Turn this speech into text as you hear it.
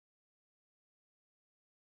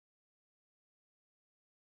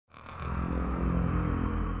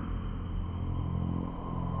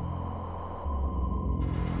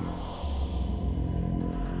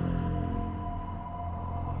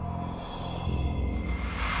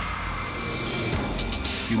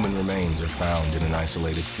Human remains are found in an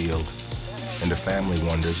isolated field, and a family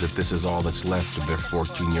wonders if this is all that's left of their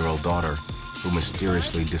 14-year-old daughter, who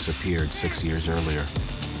mysteriously disappeared 6 years earlier.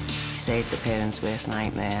 They say it's a parent's worst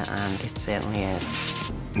nightmare, and it certainly is.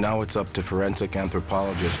 Now it's up to forensic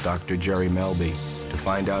anthropologist Dr. Jerry Melby to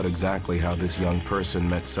find out exactly how this young person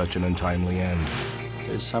met such an untimely end.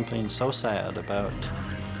 There's something so sad about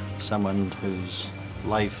someone whose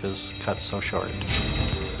life is cut so short.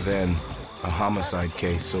 Then, a homicide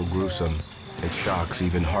case so gruesome, it shocks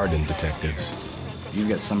even hardened detectives. You've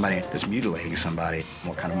got somebody that's mutilating somebody.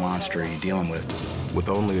 What kind of monster are you dealing with? With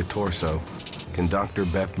only a torso, can Dr.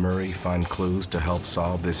 Beth Murray find clues to help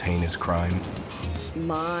solve this heinous crime?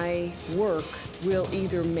 My work will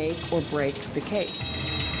either make or break the case.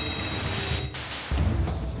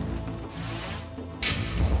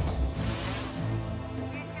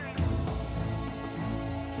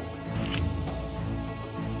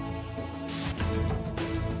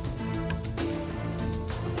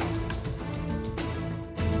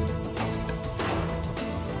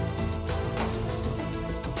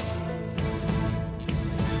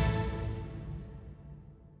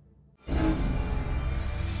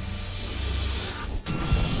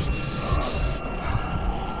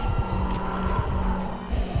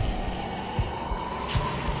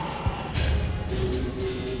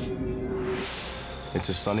 It's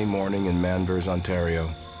a sunny morning in Manvers,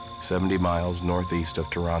 Ontario, 70 miles northeast of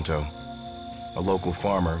Toronto. A local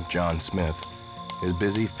farmer, John Smith, is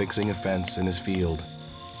busy fixing a fence in his field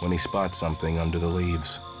when he spots something under the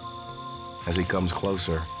leaves. As he comes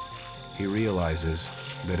closer, he realizes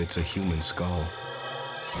that it's a human skull.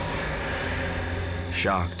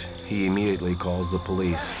 Shocked, he immediately calls the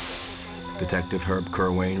police. Detective Herb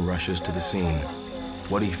Kerwain rushes to the scene.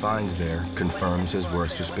 What he finds there confirms his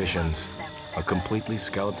worst suspicions. A completely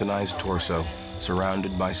skeletonized torso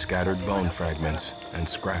surrounded by scattered bone fragments and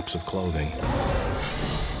scraps of clothing.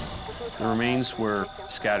 The remains were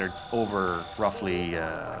scattered over roughly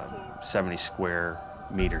 70 square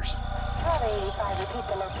meters.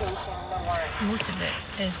 Most of it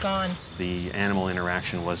is gone. The animal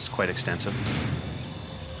interaction was quite extensive.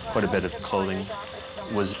 Quite a bit of clothing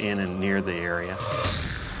was in and near the area.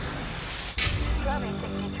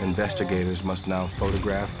 Investigators must now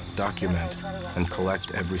photograph, document, and collect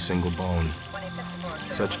every single bone.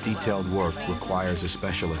 Such detailed work requires a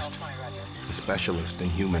specialist in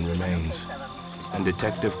human remains. And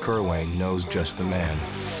Detective Kerwain knows just the man.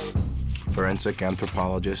 Forensic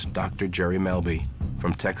anthropologist Dr. Jerry Melby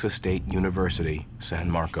from Texas State University, San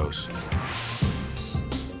Marcos.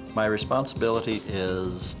 My responsibility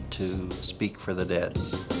is to speak for the dead.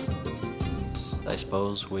 I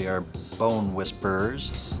suppose we are bone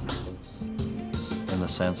whisperers in the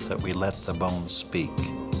sense that we let the bones speak.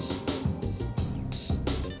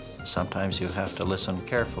 Sometimes you have to listen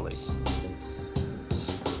carefully,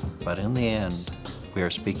 but in the end, we are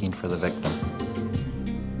speaking for the victim.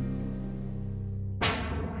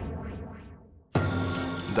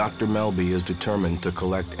 Dr. Melby is determined to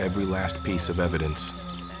collect every last piece of evidence.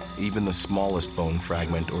 Even the smallest bone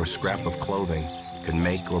fragment or scrap of clothing can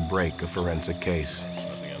make or break a forensic case.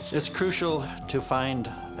 It's crucial to find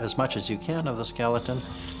as much as you can of the skeleton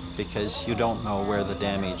because you don't know where the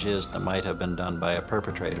damage is that might have been done by a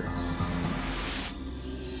perpetrator.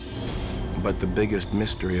 But the biggest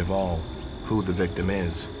mystery of all, who the victim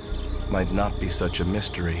is, might not be such a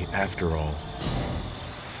mystery after all.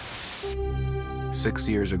 6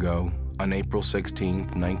 years ago, on April 16,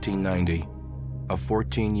 1990, a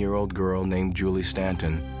 14-year-old girl named Julie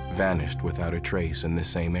Stanton vanished without a trace in the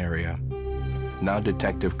same area. Now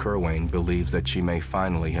Detective Kerwain believes that she may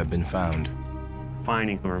finally have been found.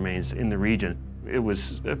 Finding the remains in the region, it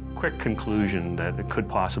was a quick conclusion that it could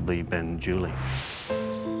possibly have been Julie.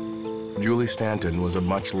 Julie Stanton was a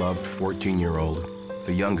much-loved 14-year-old,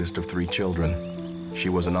 the youngest of 3 children. She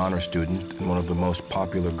was an honor student and one of the most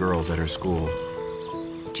popular girls at her school.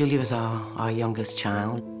 Julie was our youngest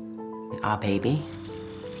child, our baby.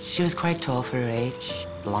 She was quite tall for her age,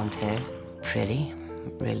 blonde hair, pretty,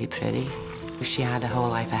 really pretty. She had a whole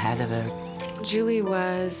life ahead of her. Julie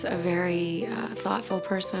was a very thoughtful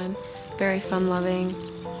person, very fun-loving.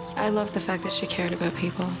 I love the fact that she cared about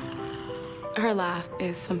people. Her laugh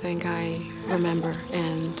is something I remember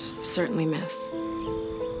and certainly miss.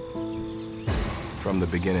 From the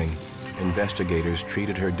beginning, investigators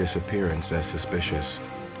treated her disappearance as suspicious.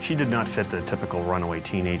 She did not fit the typical runaway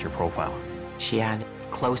teenager profile. She had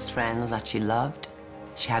close friends that she loved.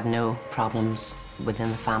 She had no problems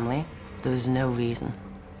within the family. There was no reason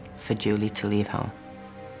for Julie to leave home,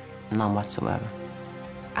 none whatsoever.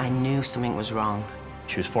 I knew something was wrong.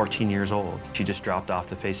 She was 14 years old. She just dropped off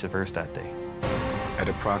the face of earth that day. At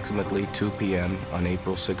approximately 2 p.m. on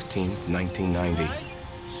April 16, 1990,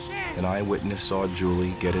 an eyewitness saw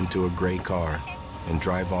Julie get into a gray car and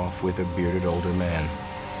drive off with a bearded older man.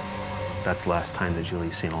 That's the last time that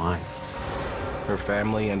Julie's seen alive. Her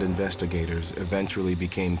family and investigators eventually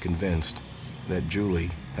became convinced that Julie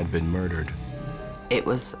had been murdered. It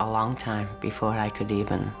was a long time before I could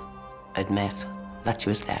even admit that she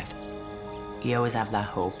was dead. You always have that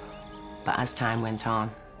hope, but as time went on,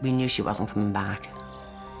 we knew she wasn't coming back.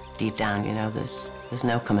 Deep down, you know, there's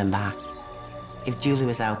no coming back. If Julie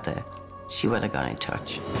was out there, she would have got in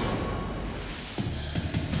touch.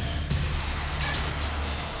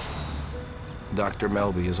 Dr.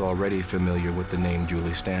 Melby is already familiar with the name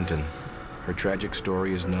Julie Stanton. Her tragic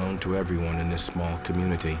story is known to everyone in this small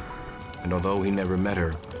community. And although he never met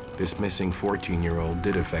her, this missing 14-year-old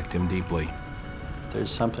did affect him deeply.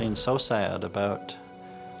 There's something so sad about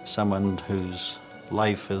someone whose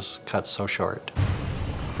life is cut so short.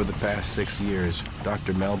 For the past 6 years,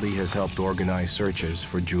 Dr. Melby has helped organize searches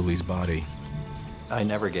for Julie's body. I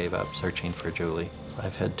never gave up searching for Julie.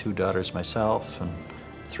 I've had 2 daughters myself and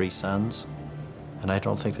 3 sons, and I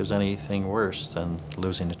don't think there's anything worse than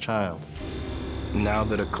losing a child. Now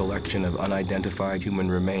that a collection of unidentified human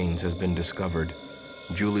remains has been discovered,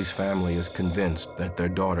 Julie's family is convinced that their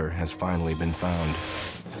daughter has finally been found.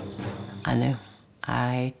 I knew.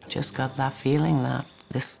 I just got that feeling that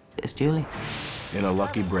this is Julie. In a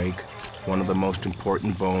lucky break, one of the most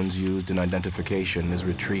important bones used in identification is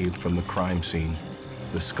retrieved from the crime scene,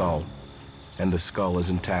 the skull. And the skull is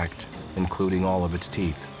intact, including all of its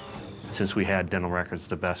teeth. Since we had dental records,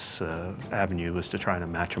 the best avenue was to try to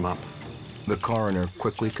match them up. The coroner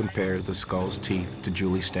quickly compares the skull's teeth to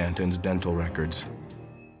Julie Stanton's dental records.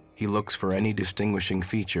 He looks for any distinguishing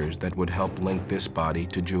features that would help link this body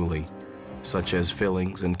to Julie, such as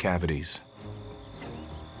fillings and cavities.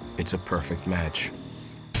 It's a perfect match.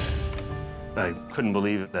 I couldn't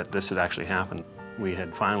believe that this had actually happened. We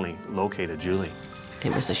had finally located Julie.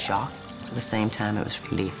 It was a shock. At the same time, it was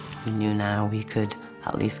relief. We knew now we could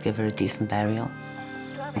at least give her a decent burial.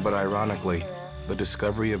 But ironically, the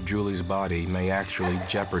discovery of Julie's body may actually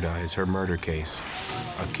jeopardize her murder case,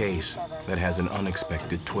 a case that has an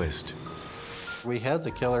unexpected twist. We had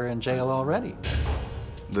the killer in jail already.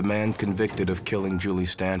 The man convicted of killing Julie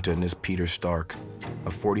Stanton is Peter Stark, a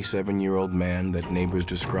 47-year-old man that neighbors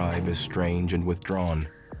describe as strange and withdrawn.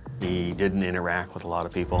 He didn't interact with a lot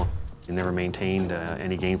of people. He never maintained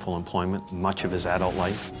any gainful employment much of his adult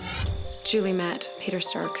life. Julie met Peter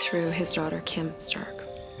Stark through his daughter, Kim Stark.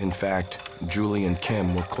 In fact, Julie and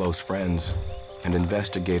Kim were close friends, and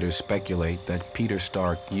investigators speculate that Peter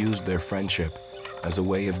Stark used their friendship as a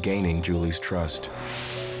way of gaining Julie's trust.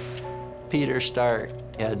 Peter Stark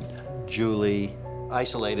had Julie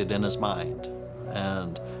isolated in his mind,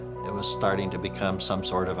 and it was starting to become some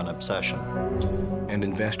sort of an obsession. And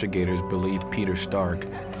investigators believe Peter Stark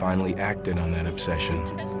finally acted on that obsession.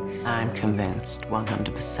 I'm convinced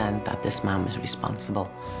 100% that this man was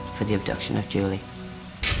responsible for the abduction of Julie.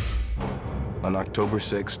 On October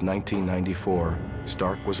 6, 1994,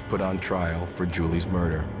 Stark was put on trial for Julie's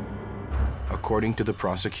murder. According to the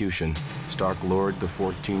prosecution, Stark lured the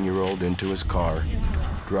 14-year-old into his car,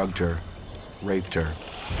 drugged her, raped her,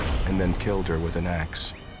 and then killed her with an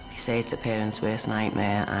axe. They say it's a parent's worst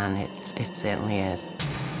nightmare, and it certainly is.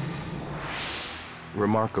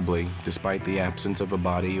 Remarkably, despite the absence of a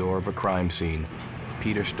body or of a crime scene,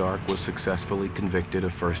 Peter Stark was successfully convicted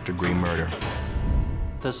of first-degree murder.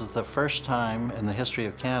 This is the first time in the history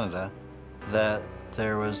of Canada that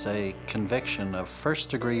there was a conviction of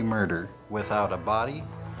first-degree murder without a body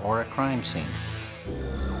or a crime scene.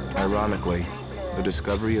 Ironically, the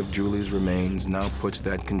discovery of Julie's remains now puts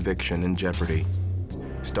that conviction in jeopardy.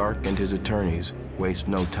 Stark and his attorneys waste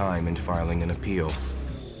no time in filing an appeal.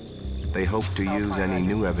 They hope to use any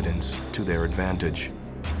new evidence to their advantage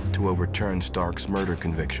to overturn Stark's murder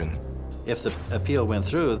conviction. If the appeal went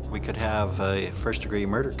through, we could have a first-degree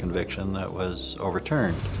murder conviction that was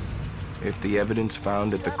overturned. If the evidence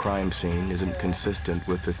found at the crime scene isn't consistent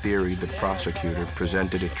with the theory the prosecutor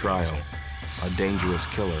presented at trial, a dangerous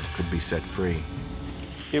killer could be set free.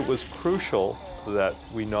 It was crucial that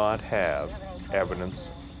we not have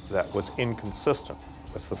evidence that was inconsistent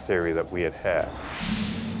with the theory that we had had.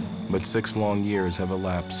 But 6 long years have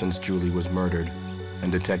elapsed since Julie was murdered,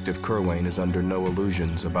 and Detective Kerwayne is under no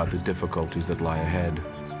illusions about the difficulties that lie ahead.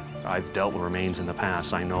 I've dealt with remains in the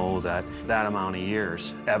past. I know that that amount of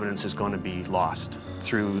years, evidence is going to be lost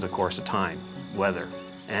through the course of time, weather,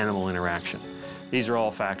 animal interaction. These are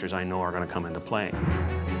all factors I know are going to come into play.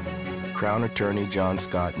 Crown Attorney John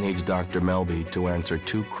Scott needs Dr. Melby to answer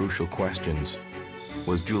 2 crucial questions.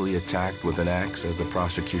 Was Julie attacked with an axe, as the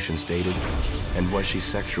prosecution stated? And was she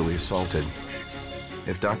sexually assaulted?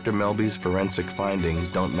 If Dr. Melby's forensic findings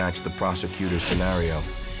don't match the prosecutor's scenario,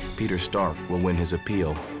 Peter Stark will win his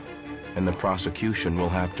appeal, and the prosecution will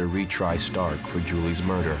have to retry Stark for Julie's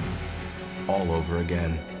murder, all over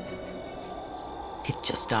again. It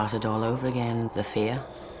just started all over again, the fear,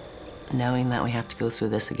 knowing that we have to go through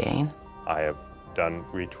this again. I have done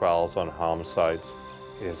retrials on homicides.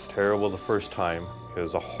 It is terrible the first time. It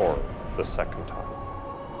is a horror the second time.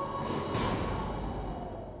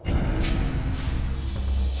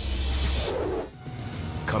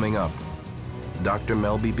 Coming up, Dr.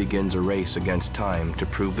 Melby begins a race against time to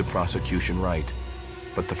prove the prosecution right.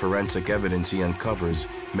 But the forensic evidence he uncovers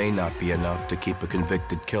may not be enough to keep a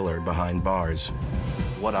convicted killer behind bars.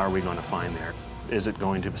 What are we going to find there? Is it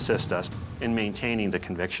going to assist us in maintaining the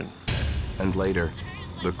conviction? And later,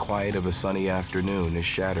 the quiet of a sunny afternoon is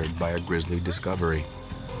shattered by a grisly discovery.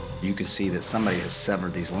 You could see that somebody has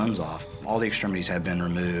severed these limbs off. All the extremities have been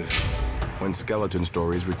removed. When Skeleton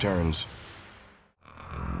Stories returns.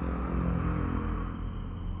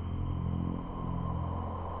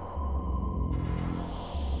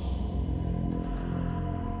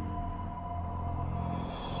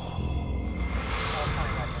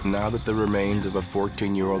 Now that the remains of a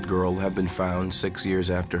 14-year-old girl have been found 6 years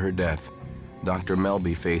after her death, Dr.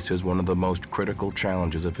 Melby faces one of the most critical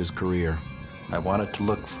challenges of his career. I wanted to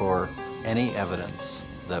look for any evidence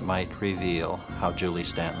that might reveal how Julie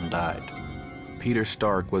Stanton died. Peter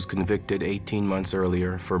Stark was convicted 18 months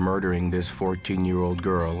earlier for murdering this 14-year-old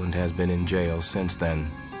girl and has been in jail since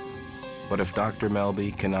then. But if Dr.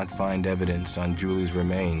 Melby cannot find evidence on Julie's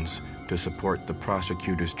remains to support the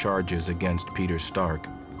prosecutor's charges against Peter Stark,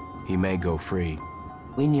 he may go free.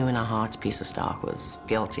 We knew in our hearts Peter Stark was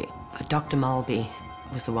guilty, but Dr. Melby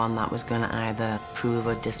was the one that was going to either prove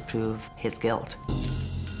or disprove his guilt.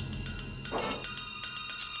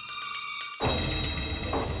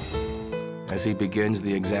 As he begins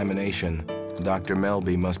the examination, Dr.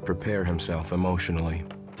 Melby must prepare himself emotionally.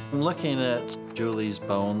 Looking at Julie's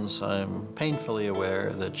bones, I'm painfully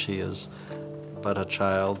aware that she is but a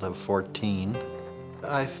child of 14.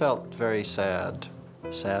 I felt very sad.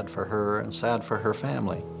 Sad for her and sad for her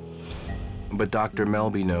family. But Dr.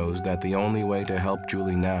 Melby knows that the only way to help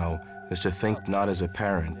Julie now is to think not as a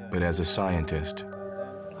parent, but as a scientist.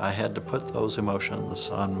 I had to put those emotions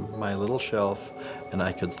on my little shelf, and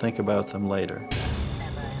I could think about them later.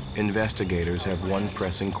 Investigators have one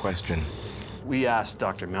pressing question. We asked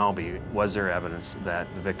Dr. Melby, was there evidence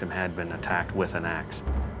that the victim had been attacked with an axe?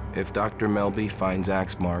 If Dr. Melby finds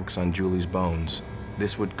axe marks on Julie's bones,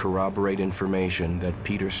 this would corroborate information that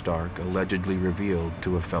Peter Stark allegedly revealed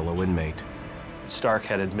to a fellow inmate. Stark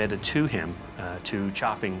had admitted to him to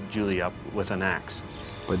chopping Julie up with an axe.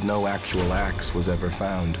 But no actual axe was ever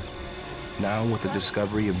found. Now, with the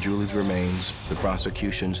discovery of Julie's remains, the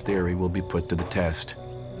prosecution's theory will be put to the test.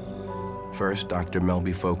 First, Dr.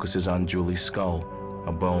 Melby focuses on Julie's skull,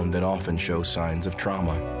 a bone that often shows signs of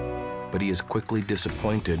trauma. But he is quickly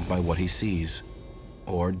disappointed by what he sees,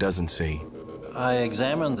 or doesn't see. I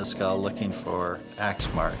examined the skull looking for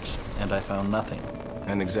axe marks, and I found nothing.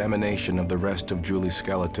 An examination of the rest of Julie's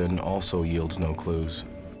skeleton also yields no clues.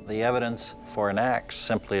 The evidence for an axe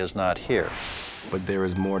simply is not here. But there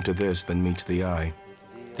is more to this than meets the eye.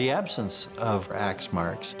 The absence of axe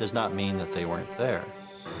marks does not mean that they weren't there.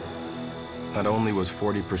 Not only was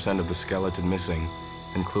 40% of the skeleton missing,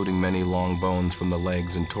 including many long bones from the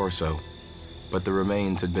legs and torso, but the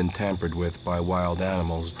remains had been tampered with by wild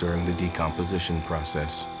animals during the decomposition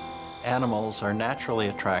process. Animals are naturally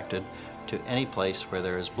attracted to any place where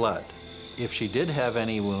there is blood. If she did have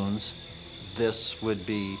any wounds, this would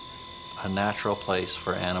be a natural place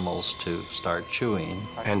for animals to start chewing.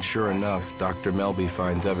 And sure enough, Dr. Melby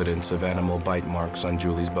finds evidence of animal bite marks on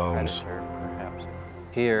Julie's bones.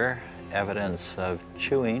 Here, evidence of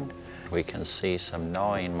chewing. We can see some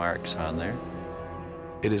gnawing marks on there.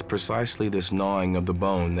 It is precisely this gnawing of the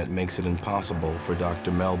bone that makes it impossible for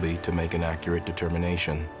Dr. Melby to make an accurate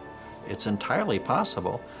determination. It's entirely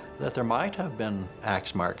possible that there might have been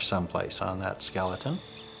axe marks someplace on that skeleton,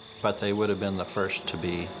 but they would have been the first to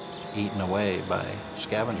be eaten away by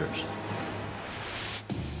scavengers.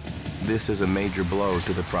 This is a major blow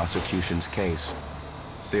to the prosecution's case.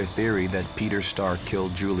 Their theory that Peter Stark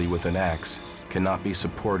killed Julie with an axe cannot be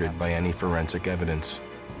supported by any forensic evidence.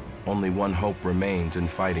 Only one hope remains in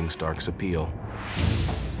fighting Stark's appeal.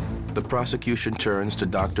 The prosecution turns to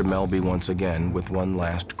Dr. Melby once again with one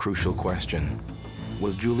last crucial question.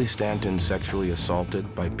 Was Julie Stanton sexually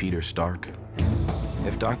assaulted by Peter Stark?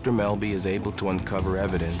 If Dr. Melby is able to uncover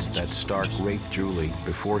evidence that Stark raped Julie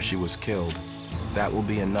before she was killed, That will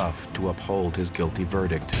be enough to uphold his guilty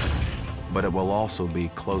verdict, but it will also be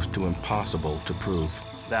close to impossible to prove.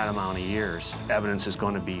 That amount of years, evidence is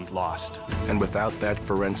going to be lost. And without that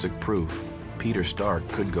forensic proof, Peter Stark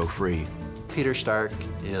could go free. Peter Stark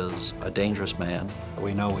is a dangerous man.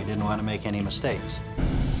 We know we didn't want to make any mistakes.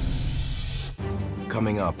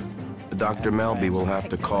 Coming up, Dr. Melby will have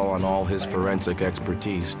to call on all his forensic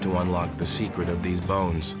expertise to unlock the secret of these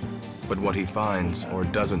bones. But what he finds or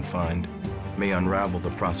doesn't find may unravel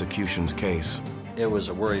the prosecution's case. It was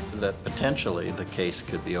a worry that potentially the case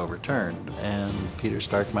could be overturned and Peter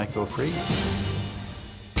Stark might go free.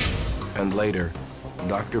 And later,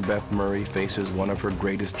 Dr. Beth Murray faces one of her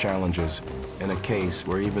greatest challenges in a case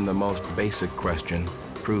where even the most basic question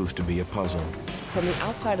proves to be a puzzle. From the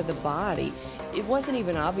outside of the body, it wasn't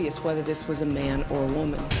even obvious whether this was a man or a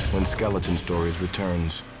woman. When Skeleton Stories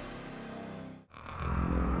returns.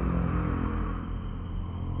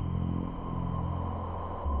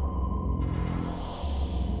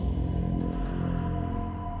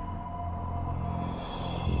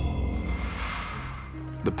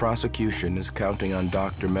 The prosecution is counting on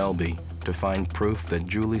Dr. Melby to find proof that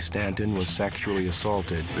Julie Stanton was sexually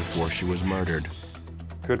assaulted before she was murdered.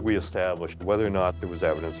 Could we establish whether or not there was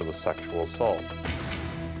evidence of a sexual assault?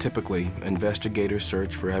 Typically, investigators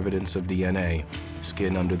search for evidence of DNA,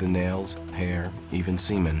 skin under the nails, hair, even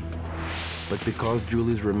semen. But because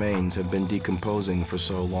Julie's remains have been decomposing for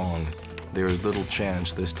so long, there is little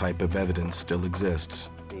chance this type of evidence still exists.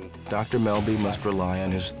 Dr. Melby must rely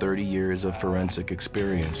on his 30 years of forensic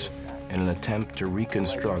experience in an attempt to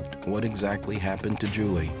reconstruct what exactly happened to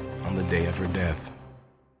Julie on the day of her death.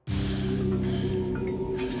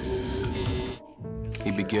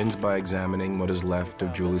 He begins by examining what is left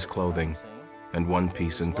of Julie's clothing, and one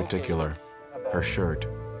piece in particular, her shirt.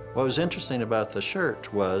 What was interesting about the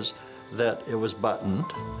shirt was that it was buttoned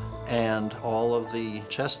and all of the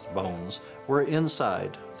chest bones were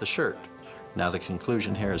inside the shirt. Now the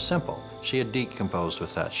conclusion here is simple. She had decomposed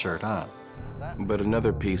with that shirt on. But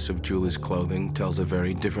another piece of Julie's clothing tells a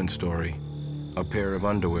very different story. A pair of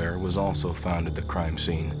underwear was also found at the crime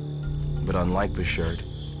scene. But unlike the shirt,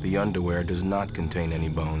 the underwear does not contain any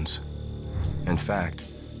bones. In fact,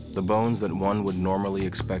 the bones that one would normally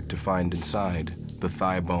expect to find inside, the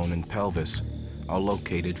thigh bone and pelvis, are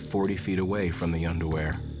located 40 feet away from the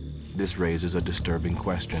underwear. This raises a disturbing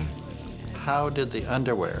question. How did the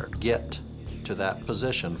underwear get to that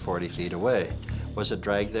position 40 feet away? Was it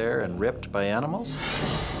dragged there and ripped by animals?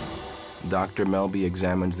 Dr. Melby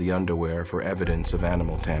examines the underwear for evidence of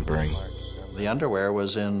animal tampering. The underwear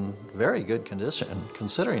was in very good condition,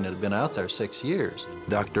 considering it had been out there 6 years.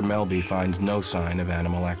 Dr. Melby finds no sign of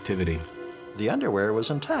animal activity. The underwear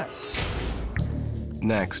was intact.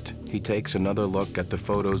 Next, he takes another look at the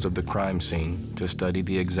photos of the crime scene to study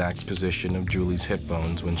the exact position of Julie's hip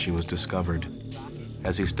bones when she was discovered.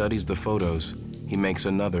 As he studies the photos, he makes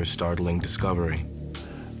another startling discovery.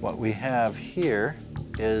 What we have here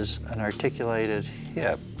is an articulated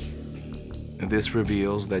hip. This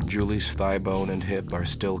reveals that Julie's thigh bone and hip are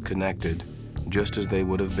still connected, just as they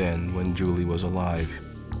would have been when Julie was alive.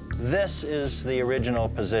 This is the original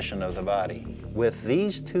position of the body, with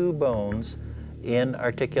these two bones in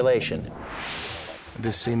articulation.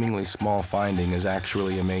 This seemingly small finding is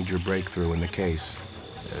actually a major breakthrough in the case.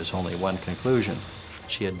 There's only one conclusion.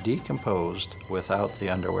 She had decomposed without the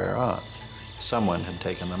underwear on. Someone had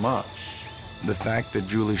taken them off. The fact that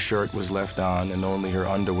Julie's shirt was left on and only her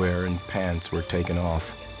underwear and pants were taken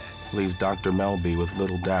off leaves Dr. Melby with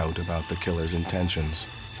little doubt about the killer's intentions.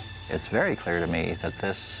 It's very clear to me that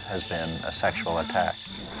this has been a sexual attack.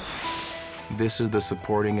 This is the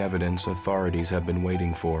supporting evidence authorities have been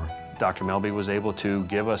waiting for. Dr. Melby was able to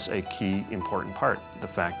give us a key important part, the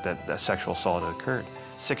fact that a sexual assault had occurred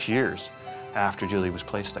 6 years after Julie was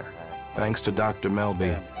placed there. Thanks to Dr.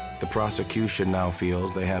 Melby, the prosecution now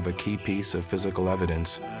feels they have a key piece of physical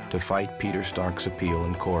evidence to fight Peter Stark's appeal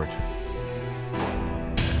in court.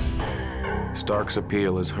 Stark's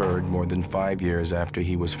appeal is heard more than 5 years after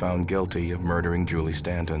he was found guilty of murdering Julie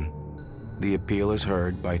Stanton. The appeal is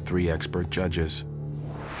heard by 3 expert judges.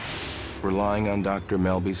 Relying on Dr.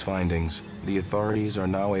 Melby's findings, the authorities are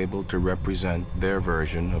now able to represent their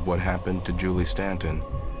version of what happened to Julie Stanton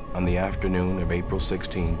on the afternoon of April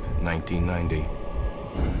 16, 1990.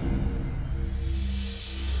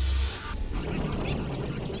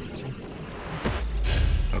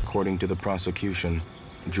 According to the prosecution,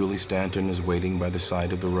 Julie Stanton is waiting by the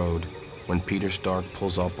side of the road when Peter Stark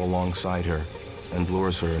pulls up alongside her and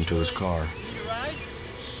lures her into his car.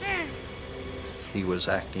 He was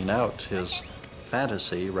acting out his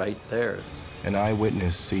fantasy right there. An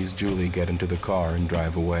eyewitness sees Julie get into the car and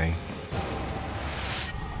drive away.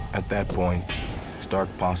 At that point, Stark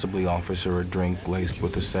possibly offers her a drink laced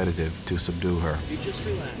with a sedative to subdue her.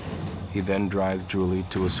 He then drives Julie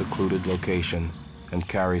to a secluded location and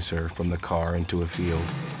carries her from the car into a field.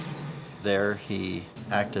 There he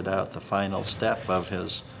acted out the final step of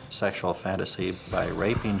his sexual fantasy by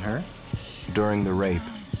raping her. During the rape,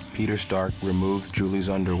 Peter Stark removes Julie's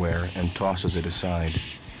underwear and tosses it aside.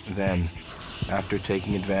 Then, after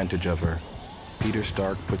taking advantage of her, Peter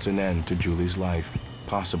Stark puts an end to Julie's life,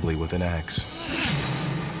 possibly with an axe.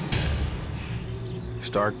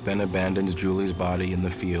 Stark then abandons Julie's body in the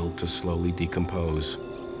field to slowly decompose.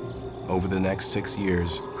 Over the next 6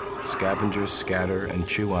 years, scavengers scatter and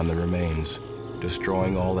chew on the remains,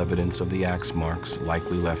 destroying all evidence of the axe marks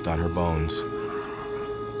likely left on her bones.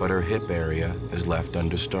 But her hip area is left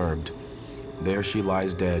undisturbed. There she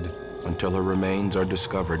lies dead until her remains are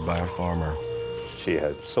discovered by a farmer. She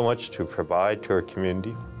had so much to provide to her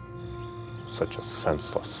community, such a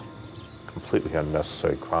senseless, completely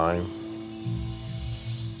unnecessary crime.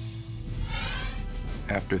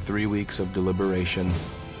 After 3 weeks of deliberation,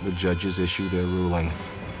 the judges issue their ruling.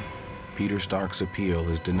 Peter Stark's appeal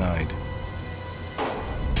is denied.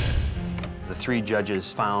 The 3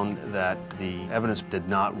 judges found that the evidence did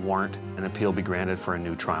not warrant an appeal be granted for a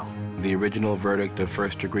new trial. The original verdict of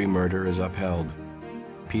first-degree murder is upheld.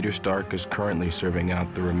 Peter Stark is currently serving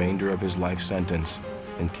out the remainder of his life sentence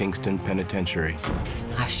in Kingston Penitentiary.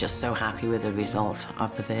 I was just so happy with the result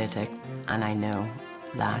of the verdict, and I know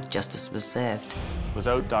that justice was served.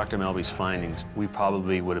 Without Dr. Melby's findings, we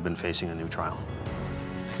probably would have been facing a new trial.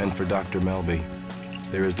 And for Dr. Melby,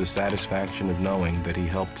 there is the satisfaction of knowing that he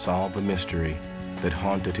helped solve a mystery that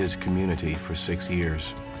haunted his community for 6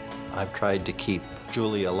 years. I've tried to keep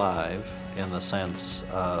Julie alive in the sense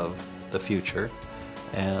of the future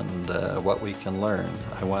and what we can learn.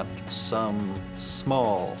 I want some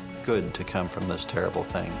small good to come from this terrible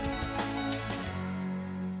thing.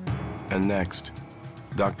 And next,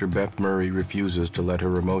 Dr. Beth Murray refuses to let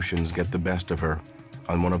her emotions get the best of her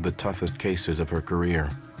on one of the toughest cases of her career.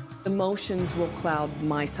 Emotions will cloud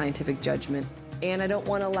my scientific judgment, and I don't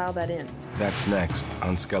want to allow that in. That's next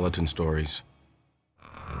on Skeleton Stories.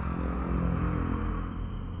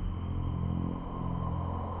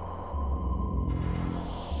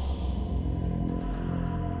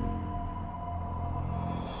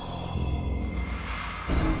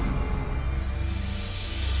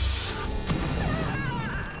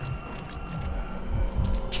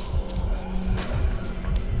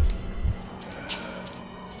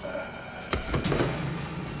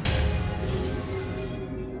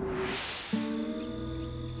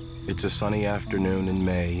 It's a sunny afternoon in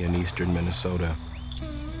May in eastern Minnesota,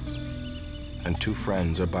 and 2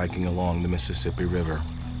 friends are biking along the Mississippi River.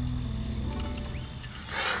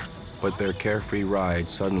 But their carefree ride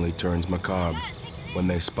suddenly turns macabre when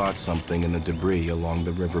they spot something in the debris along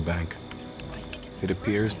the riverbank. It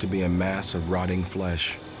appears to be a mass of rotting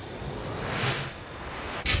flesh.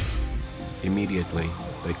 Immediately,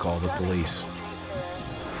 they call the police.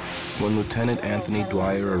 When Lieutenant Anthony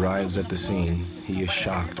Dwyer arrives at the scene, he is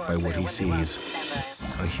shocked by what he sees: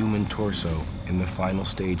 a human torso in the final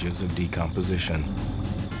stages of decomposition.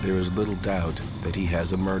 There is little doubt that he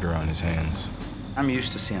has a murder on his hands. I'm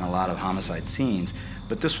used to seeing a lot of homicide scenes,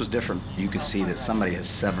 but this was different. You could see that somebody has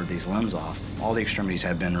severed these limbs off. All the extremities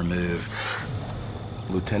have been removed.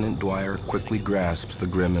 Lieutenant Dwyer quickly grasps the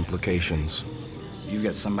grim implications. You've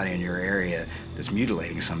got somebody in your area that's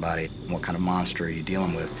mutilating somebody. What kind of monster are you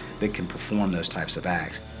dealing with that can perform those types of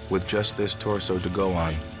acts? With just this torso to go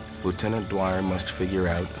on, Lieutenant Dwyer must figure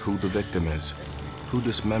out who the victim is, who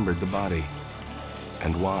dismembered the body,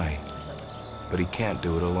 and why. But he can't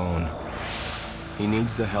do it alone. He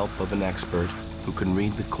needs the help of an expert who can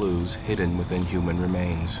read the clues hidden within human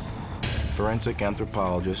remains. Forensic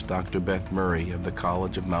anthropologist Dr. Beth Murray of the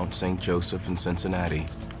College of Mount St. Joseph in Cincinnati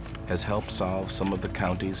has helped solve some of the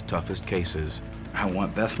county's toughest cases. I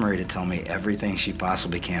want Beth Murray to tell me everything she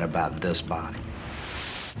possibly can about this body.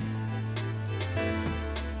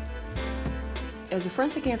 As a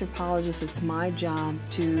forensic anthropologist, it's my job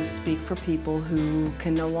to speak for people who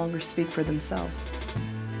can no longer speak for themselves.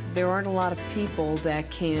 There aren't a lot of people that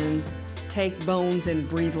can take bones and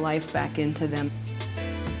breathe life back into them.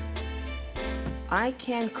 I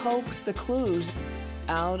can coax the clues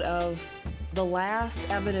out of the last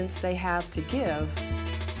evidence they have to give.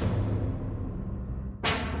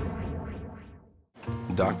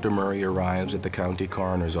 Dr. Murray arrives at the county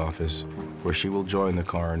coroner's office, where she will join the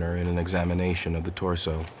coroner in an examination of the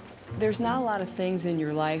torso. There's not a lot of things in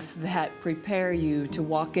your life that prepare you to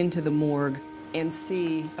walk into the morgue and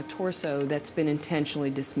see a torso that's been intentionally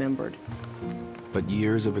dismembered. But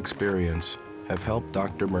years of experience have helped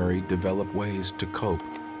Dr. Murray develop ways to cope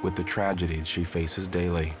with the tragedies she faces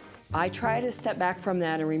daily. I try to step back from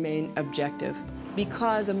that and remain objective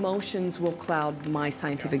because emotions will cloud my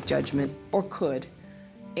scientific judgment, or could,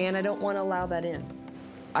 and I don't want to allow that in.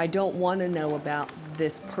 I don't want to know about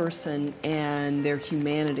this person and their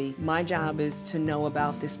humanity. My job is to know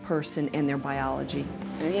about this person and their biology.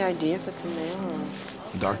 Any idea if it's a male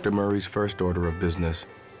or... Dr. Murray's first order of business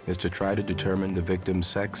is to try to determine the victim's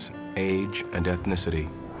sex, age, and ethnicity.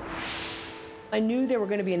 I knew there were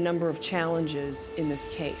going to be a number of challenges in this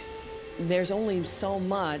case. There's only so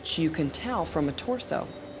much you can tell from a torso.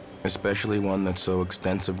 Especially one that's so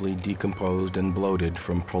extensively decomposed and bloated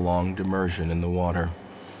from prolonged immersion in the water.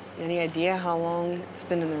 Any idea how long it's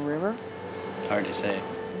been in the river? Hard to say.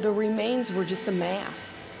 The remains were just a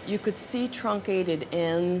mass. You could see truncated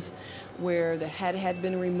ends where the head had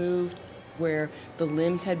been removed, where the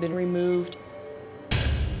limbs had been removed.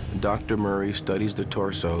 Dr. Murray studies the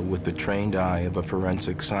torso with the trained eye of a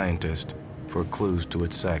forensic scientist for clues to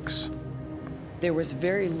its sex. There was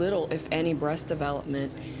very little, if any, breast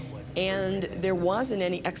development, and there wasn't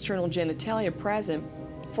any external genitalia present.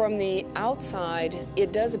 From the outside,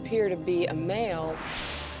 it does appear to be a male.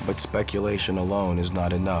 But speculation alone is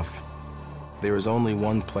not enough. There is only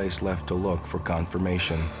one place left to look for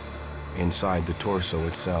confirmation: inside the torso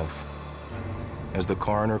itself. As the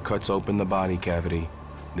coroner cuts open the body cavity,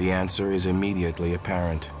 the answer is immediately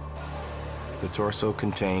apparent. The torso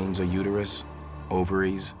contains a uterus,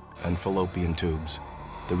 ovaries, and fallopian tubes,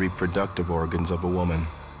 the reproductive organs of a woman.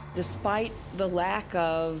 Despite the lack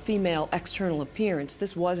of female external appearance,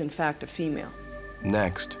 this was in fact a female.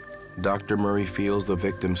 Next, Dr. Murray feels the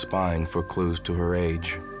victim's spine for clues to her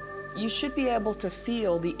age. You should be able to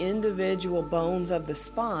feel the individual bones of the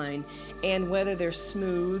spine and whether they're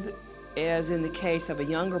smooth, as in the case of a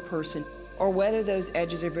younger person, or whether those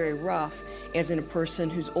edges are very rough, as in a person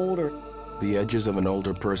who's older. The edges of an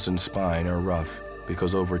older person's spine are rough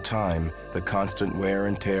because over time, the constant wear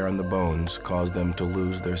and tear on the bones cause them to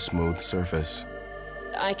lose their smooth surface.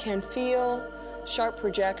 I can feel sharp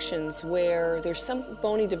projections where there's some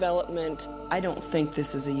bony development. I don't think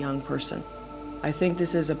this is a young person. I think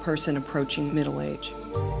this is a person approaching middle age.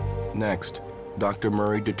 Next, Dr.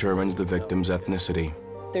 Murray determines the victim's ethnicity.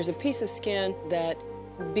 There's a piece of skin that,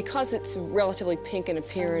 because it's relatively pink in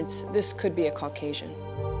appearance, this could be a Caucasian.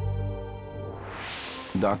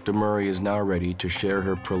 Dr. Murray is now ready to share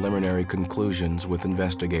her preliminary conclusions with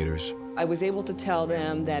investigators. I was able to tell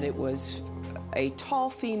them that it was a tall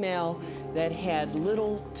female that had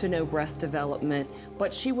little to no breast development,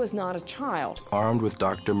 but she was not a child. Armed with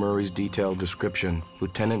Dr. Murray's detailed description,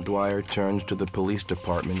 Lieutenant Dwyer turns to the police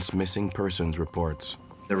department's missing persons reports.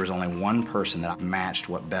 There was only one person that matched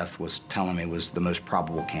what Beth was telling me was the most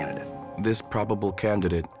probable candidate. This probable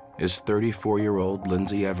candidate is 34-year-old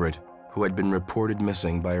Lindsay Everett, who had been reported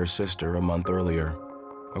missing by her sister a month earlier.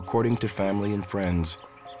 According to family and friends,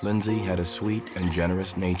 Lindsay had a sweet and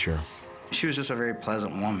generous nature. She was just a very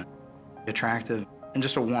pleasant woman, attractive, and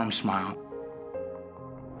just a warm smile.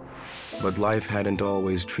 But life hadn't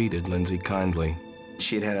always treated Lindsay kindly.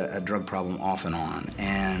 She had had a drug problem off and on,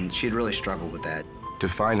 and she had really struggled with that. To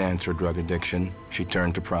finance her drug addiction, she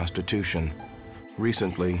turned to prostitution.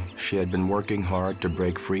 Recently, she had been working hard to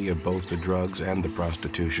break free of both the drugs and the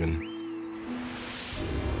prostitution.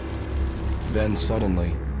 Then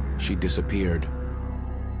suddenly, she disappeared.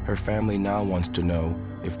 Her family now wants to know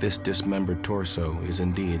if this dismembered torso is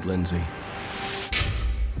indeed Lindsay.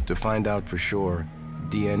 To find out for sure,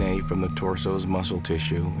 DNA from the torso's muscle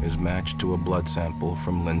tissue is matched to a blood sample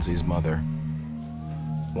from Lindsay's mother.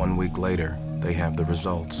 1 week later, they have the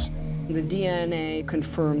results. The DNA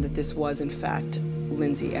confirmed that this was, in fact,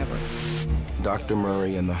 Lindsay Everett. Dr.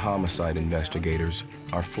 Murray and the homicide investigators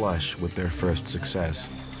are flush with their first success,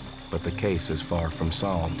 but the case is far from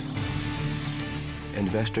solved.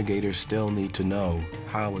 Investigators still need to know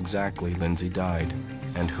how exactly Lindsay died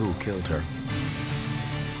and who killed her.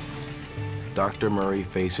 Dr. Murray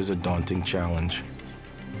faces a daunting challenge,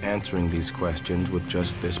 answering these questions with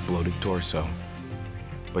just this bloated torso.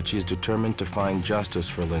 But she's determined to find justice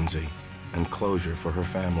for Lindsay and closure for her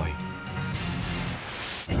family.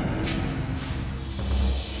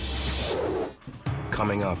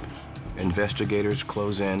 Coming up, investigators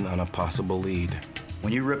close in on a possible lead.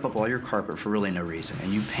 When you rip up all your carpet for really no reason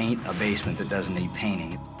and you paint a basement that doesn't need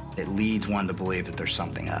painting, it leads one to believe that there's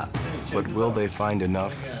something up. But will they find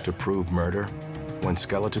enough to prove murder? When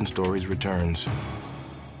Skeleton Stories returns.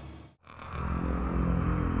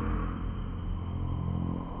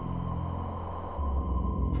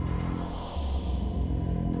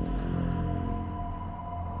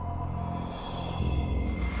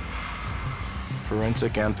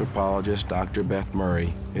 Forensic anthropologist Dr. Beth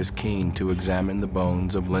Murray is keen to examine the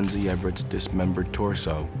bones of Lindsay Everett's dismembered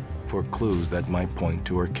torso for clues that might point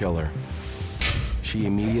to her killer. She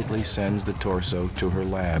immediately sends the torso to her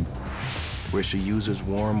lab, where she uses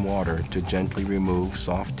warm water to gently remove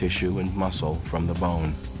soft tissue and muscle from the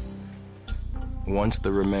bone. Once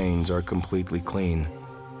the remains are completely clean,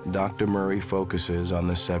 Dr. Murray focuses on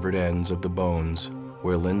the severed ends of the bones,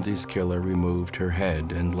 where Lindsay's killer removed her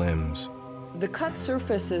head and limbs. The cut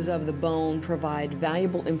surfaces of the bone provide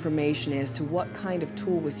valuable information as to what kind of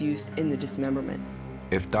tool was used in the dismemberment.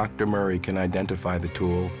 If Dr. Murray can identify the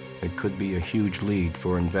tool, it could be a huge lead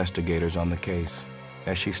for investigators on the case.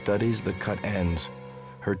 As she studies the cut ends,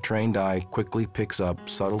 her trained eye quickly picks up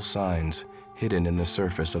subtle signs hidden in the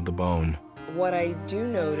surface of the bone. What I do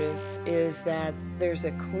notice is that there's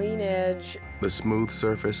a clean edge. The smooth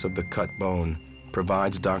surface of the cut bone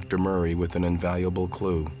provides Dr. Murray with an invaluable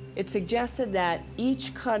clue. It suggested that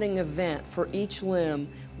each cutting event for each limb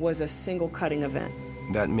was a single cutting event.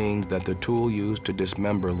 That means that the tool used to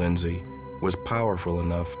dismember Lindsay was powerful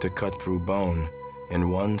enough to cut through bone in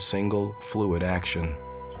one single fluid action.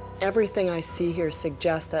 Everything I see here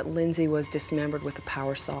suggests that Lindsay was dismembered with a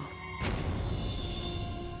power saw.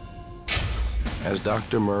 As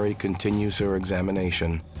Dr. Murray continues her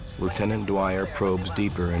examination, Lieutenant Dwyer probes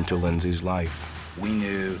deeper into Lindsay's life. We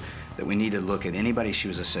knew that we needed to look at anybody she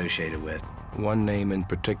was associated with. One name in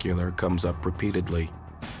particular comes up repeatedly: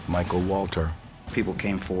 Michael Walter. People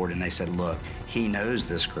came forward and they said, look, he knows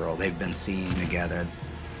this girl. They've been seen together.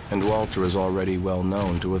 And Walter is already well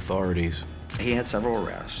known to authorities. He had several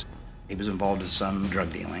arrests. He was involved in some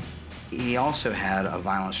drug dealing. He also had a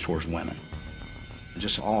violence towards women.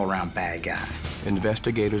 Just an all-around bad guy.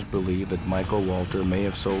 Investigators believe that Michael Walter may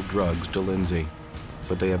have sold drugs to Lindsay,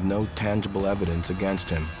 but they have no tangible evidence against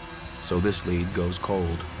him, so this lead goes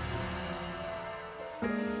cold.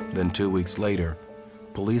 Then 2 weeks later,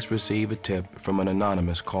 police receive a tip from an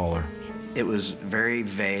anonymous caller. It was very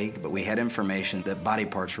vague, but we had information that body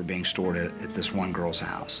parts were being stored at this one girl's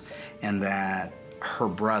house, and that her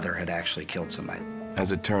brother had actually killed somebody.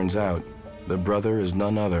 As it turns out, the brother is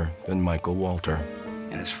none other than Michael Walter.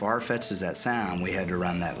 And as far-fetched as that sound, we had to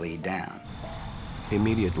run that lead down.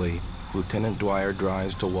 Immediately, Lieutenant Dwyer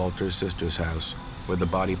drives to Walter's sister's house, where the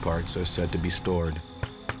body parts are said to be stored.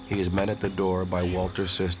 He is met at the door by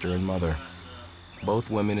Walter's sister and mother.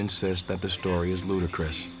 Both women insist that the story is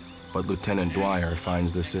ludicrous, but Lieutenant Dwyer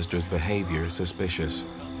finds the sister's behavior suspicious.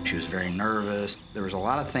 She was very nervous. There was a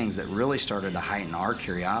lot of things that really started to heighten our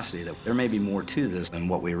curiosity that there may be more to this than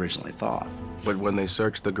what we originally thought. But when they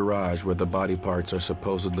search the garage where the body parts are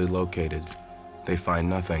supposedly located, they find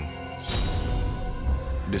nothing.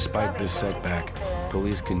 Despite this setback,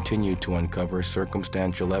 police continue to uncover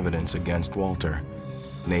circumstantial evidence against Walter.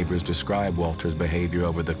 Neighbors describe Walter's behavior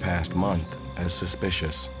over the past month as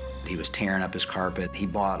suspicious. He was tearing up his carpet. He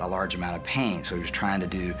bought a large amount of paint, so he was trying to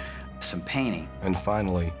do some painting. And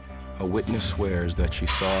finally, a witness swears that she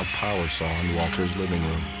saw a power saw in Walter's living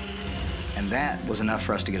room. And that was enough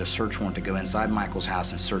for us to get a search warrant to go inside Michael's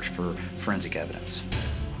house and search for forensic evidence.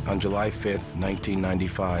 On July 5th,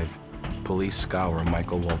 1995, police scour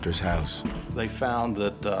Michael Walter's house. They found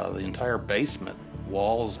that the entire basement,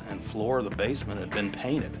 walls and floor of the basement had been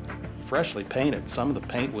painted, freshly painted. Some of the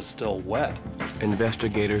paint was still wet.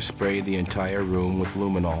 Investigators spray the entire room with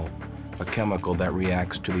luminol, a chemical that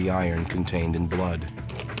reacts to the iron contained in blood.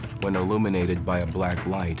 When illuminated by a black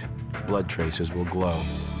light, blood traces will glow.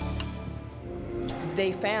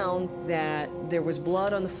 They found that there was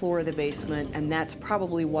blood on the floor of the basement, and that's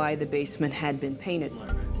probably why the basement had been painted.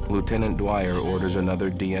 Lieutenant Dwyer orders another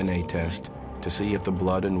DNA test to see if the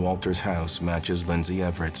blood in Walter's house matches Lindsay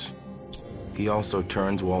Everett's. He also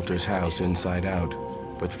turns Walter's house inside out,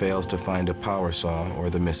 but fails to find a power saw or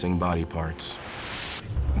the missing body parts.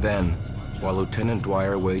 Then, while Lieutenant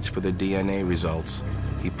Dwyer waits for the DNA results,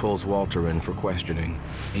 he pulls Walter in for questioning.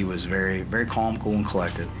 He was very, very calm, cool, and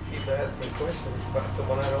collected. He's asking questions about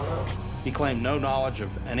someone I don't know. He claimed no knowledge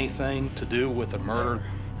of anything to do with the murder.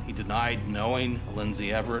 He denied knowing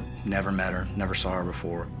Lindsay Everett. Never met her, never saw her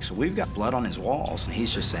before. So we've got blood on his walls, and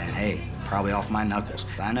he's just saying, hey, probably off my knuckles.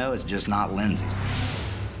 I know it's just not Lindsay's.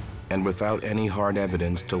 And without any hard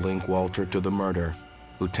evidence to link Walter to the murder,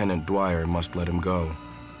 Lieutenant Dwyer must let him go.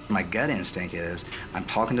 My gut instinct is I'm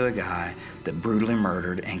talking to a guy that brutally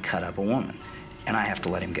murdered and cut up a woman, and I have to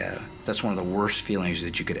let him go. That's one of the worst feelings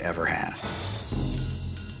that you could ever have.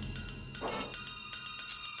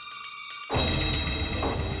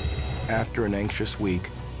 After an anxious week,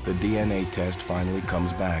 the DNA test finally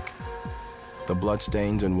comes back. The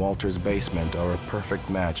bloodstains in Walter's basement are a perfect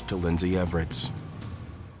match to Lindsay Everett's.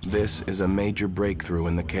 This is a major breakthrough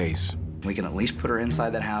in the case. We can at least put her inside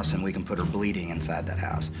that house, and we can put her bleeding inside that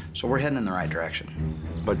house. So we're heading in the right direction.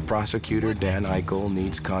 But prosecutor Dan Eichel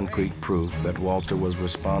needs concrete proof that Walter was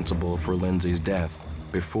responsible for Lindsay's death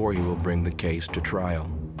before he will bring the case to trial.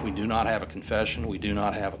 We do not have a confession. We do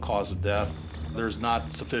not have a cause of death. There's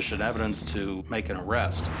not sufficient evidence to make an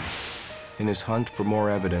arrest. In his hunt for more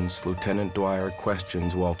evidence, Lieutenant Dwyer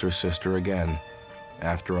questions Walter's sister again.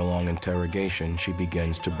 After a long interrogation, she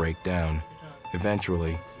begins to break down.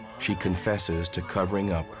 Eventually, she confesses to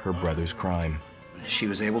covering up her brother's crime. She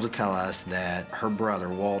was able to tell us that her brother,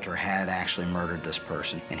 Walter, had actually murdered this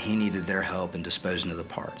person, and he needed their help in disposing of the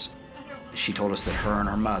parts. She told us that her and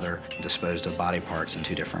her mother disposed of body parts in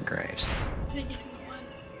 2 different graves.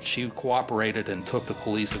 She cooperated and took the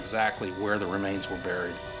police exactly where the remains were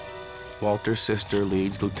buried. Walter's sister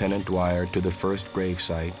leads Lieutenant Dwyer to the first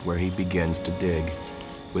gravesite where he begins to dig.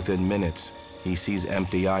 Within minutes, he sees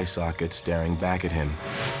empty eye sockets staring back at him.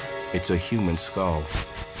 It's a human skull.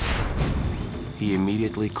 He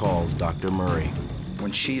immediately calls Dr. Murray.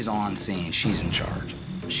 When she's on scene, she's in charge.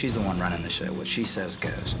 She's the one running the show. What she says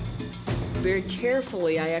goes. Very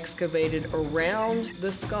carefully, I excavated around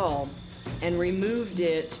the skull and removed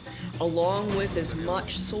it along with as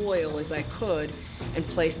much soil as I could and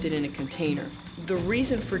placed it in a container. The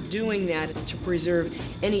reason for doing that is to preserve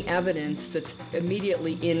any evidence that's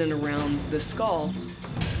immediately in and around the skull.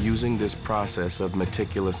 Using this process of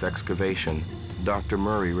meticulous excavation, Dr.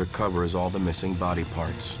 Murray recovers all the missing body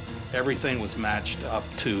parts. Everything was matched up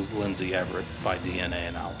to Lindsay Everett by DNA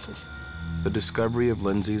analysis. The discovery of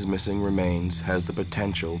Lindsay's missing remains has the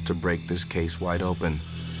potential to break this case wide open,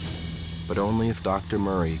 but only if Dr.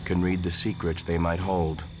 Murray can read the secrets they might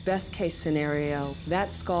hold. Best case scenario,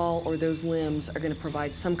 that skull or those limbs are going to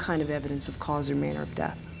provide some kind of evidence of cause or manner of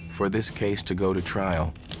death. For this case to go to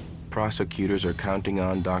trial, prosecutors are counting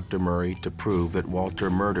on Dr. Murray to prove that Walter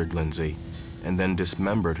murdered Lindsay and then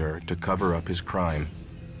dismembered her to cover up his crime.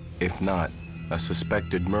 If not, a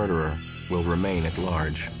suspected murderer will remain at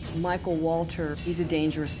large. Michael Walter, he's a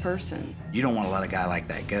dangerous person. You don't want to let a guy like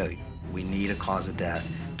that go. We need a cause of death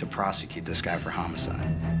to prosecute this guy for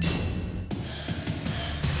homicide.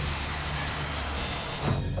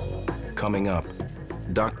 Coming up,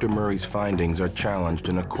 Dr. Murray's findings are challenged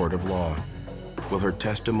in a court of law. Will her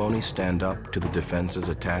testimony stand up to the defense's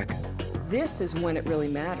attack? This is when it really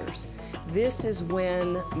matters. This is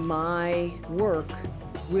when my work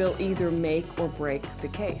will either make or break the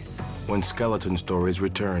case. When Skeleton Stories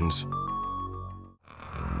returns.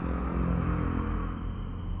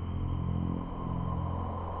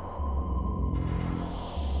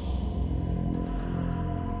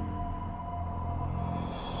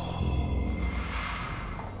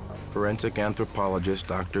 Forensic anthropologist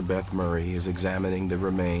Dr. Beth Murray is examining the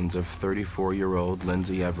remains of 34-year-old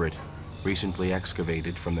Lindsay Everett, recently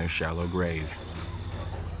excavated from their shallow grave.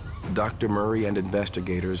 Dr. Murray and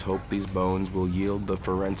investigators hope these bones will yield the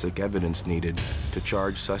forensic evidence needed to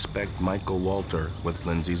charge suspect Michael Walter with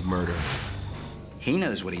Lindsay's murder. He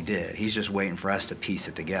knows what he did. He's just waiting for us to piece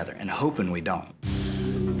it together and hoping we don't.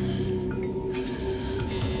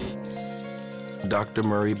 Dr.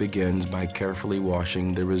 Murray begins by carefully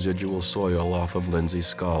washing the residual soil off of Lindsay's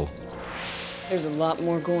skull. There's a lot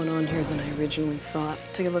more going on here than I originally thought.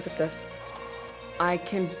 Take a look at this. I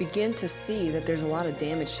can begin to see that there's a lot of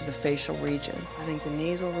damage to the facial region. I think the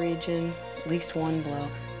nasal region, at least one blow.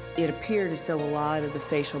 It appeared as though a lot of the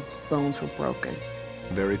facial bones were broken.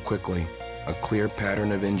 Very quickly, a clear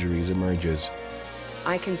pattern of injuries emerges.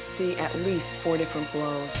 I can see at least 4 different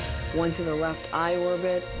blows. One to the left eye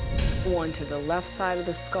orbit, one to the left side of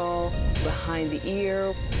the skull, behind the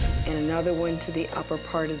ear, and another one to the upper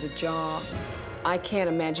part of the jaw. I can't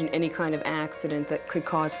imagine any kind of accident that could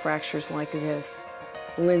cause fractures like this.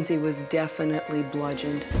 Lindsay was definitely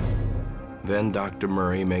bludgeoned. Then Dr.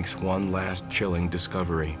 Murray makes one last chilling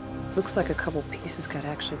discovery. Looks like a couple pieces got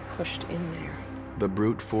actually pushed in there. The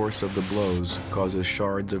brute force of the blows causes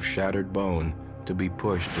shards of shattered bone to be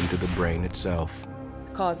pushed into the brain itself,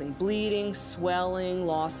 causing bleeding, swelling,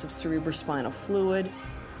 loss of cerebrospinal fluid,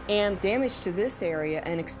 and damage to this area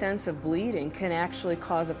and extensive bleeding can actually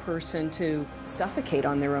cause a person to suffocate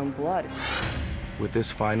on their own blood. With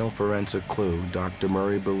this final forensic clue, Dr.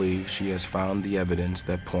 Murray believes she has found the evidence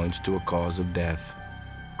that points to a cause of death: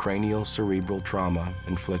 cranial cerebral trauma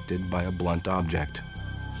inflicted by a blunt object.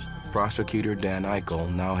 Prosecutor Dan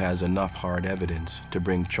Eichel now has enough hard evidence to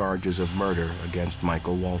bring charges of murder against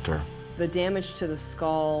Michael Walter. The damage to the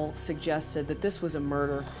skull suggested that this was a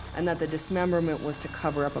murder and that the dismemberment was to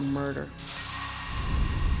cover up a murder.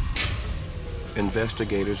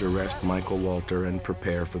 Investigators arrest Michael Walter and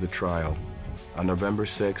prepare for the trial. On November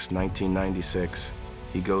 6, 1996,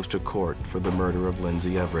 he goes to court for the murder of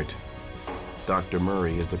Lindsay Everett. Dr.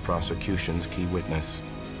 Murray is the prosecution's key witness.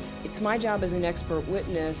 It's my job as an expert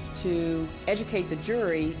witness to educate the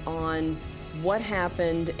jury on what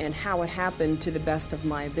happened and how it happened to the best of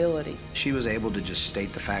my ability. She was able to just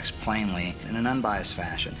state the facts plainly in an unbiased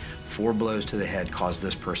fashion. 4 blows to the head caused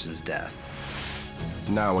this person's death.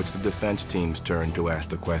 Now it's the defense team's turn to ask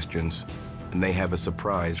the questions, and they have a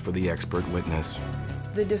surprise for the expert witness.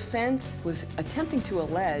 The defense was attempting to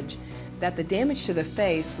allege that the damage to the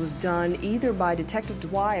face was done either by Detective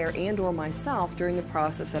Dwyer and or myself during the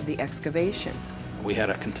process of the excavation. We had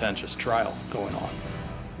a contentious trial going on.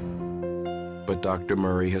 But Dr.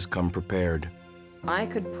 Murray has come prepared. I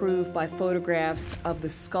could prove by photographs of the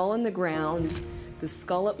skull in the ground, the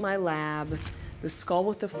skull at my lab, the skull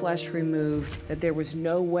with the flesh removed, that there was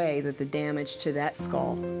no way that the damage to that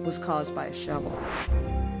skull was caused by a shovel.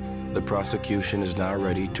 The prosecution is now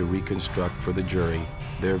ready to reconstruct for the jury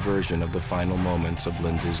their version of the final moments of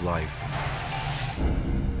Lindsay's life.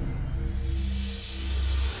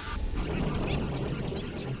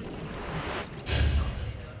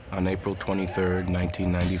 On April 23,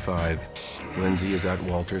 1995, Lindsay is at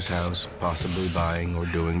Walter's house, possibly buying or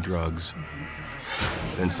doing drugs.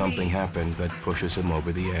 Then something happens that pushes him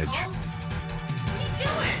over the edge.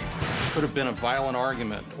 Could have been a violent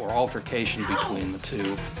argument or altercation between the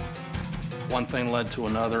two. One thing led to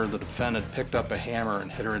another. The defendant picked up a hammer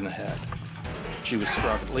and hit her in the head. She was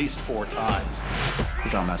struck at least 4 times.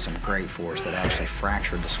 We're talking about some great force that actually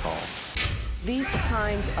fractured the skull. These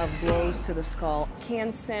kinds of blows to the skull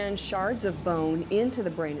can send shards of bone into the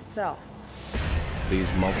brain itself.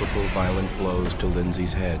 These multiple violent blows to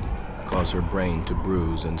Lindsay's head cause her brain to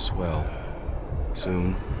bruise and swell.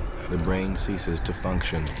 Soon, the brain ceases to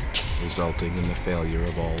function, resulting in the failure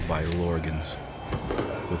of all vital organs.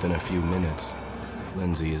 Within a few minutes,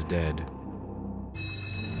 Lindsay is dead.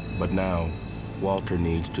 But now, Walter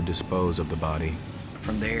needs to dispose of the body.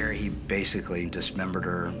 From there, he basically dismembered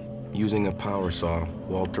her. Using a power saw,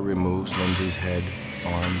 Walter removes Lindsay's head,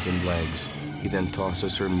 arms, and legs. He then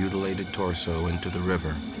tosses her mutilated torso into the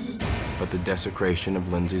river. But the desecration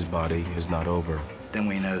of Lindsay's body is not over. Then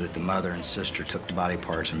we know that the mother and sister took the body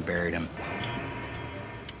parts and buried them.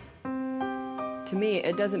 To me,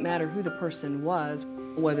 it doesn't matter who the person was,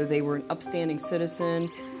 whether they were an upstanding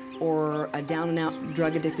citizen or a down-and-out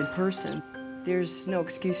drug-addicted person. There's no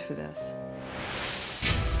excuse for this.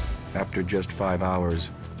 After just 5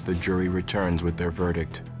 hours, the jury returns with their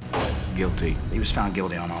verdict: guilty. He was found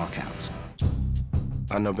guilty on all counts.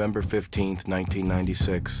 On November 15,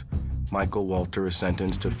 1996, Michael Walter is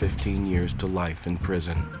sentenced to 15 years to life in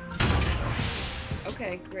prison.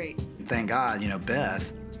 Okay, great. Thank God,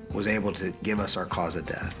 Beth was able to give us our cause of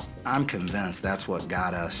death. I'm convinced that's what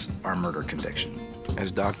got us our murder conviction.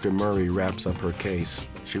 As Dr. Murray wraps up her case,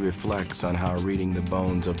 she reflects on how reading the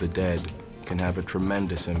bones of the dead can have a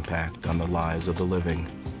tremendous impact on the lives of the living.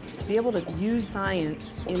 To be able to use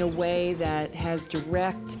science in a way that has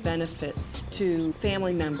direct benefits to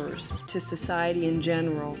family members, to society in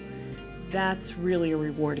general, that's really a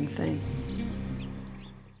rewarding thing.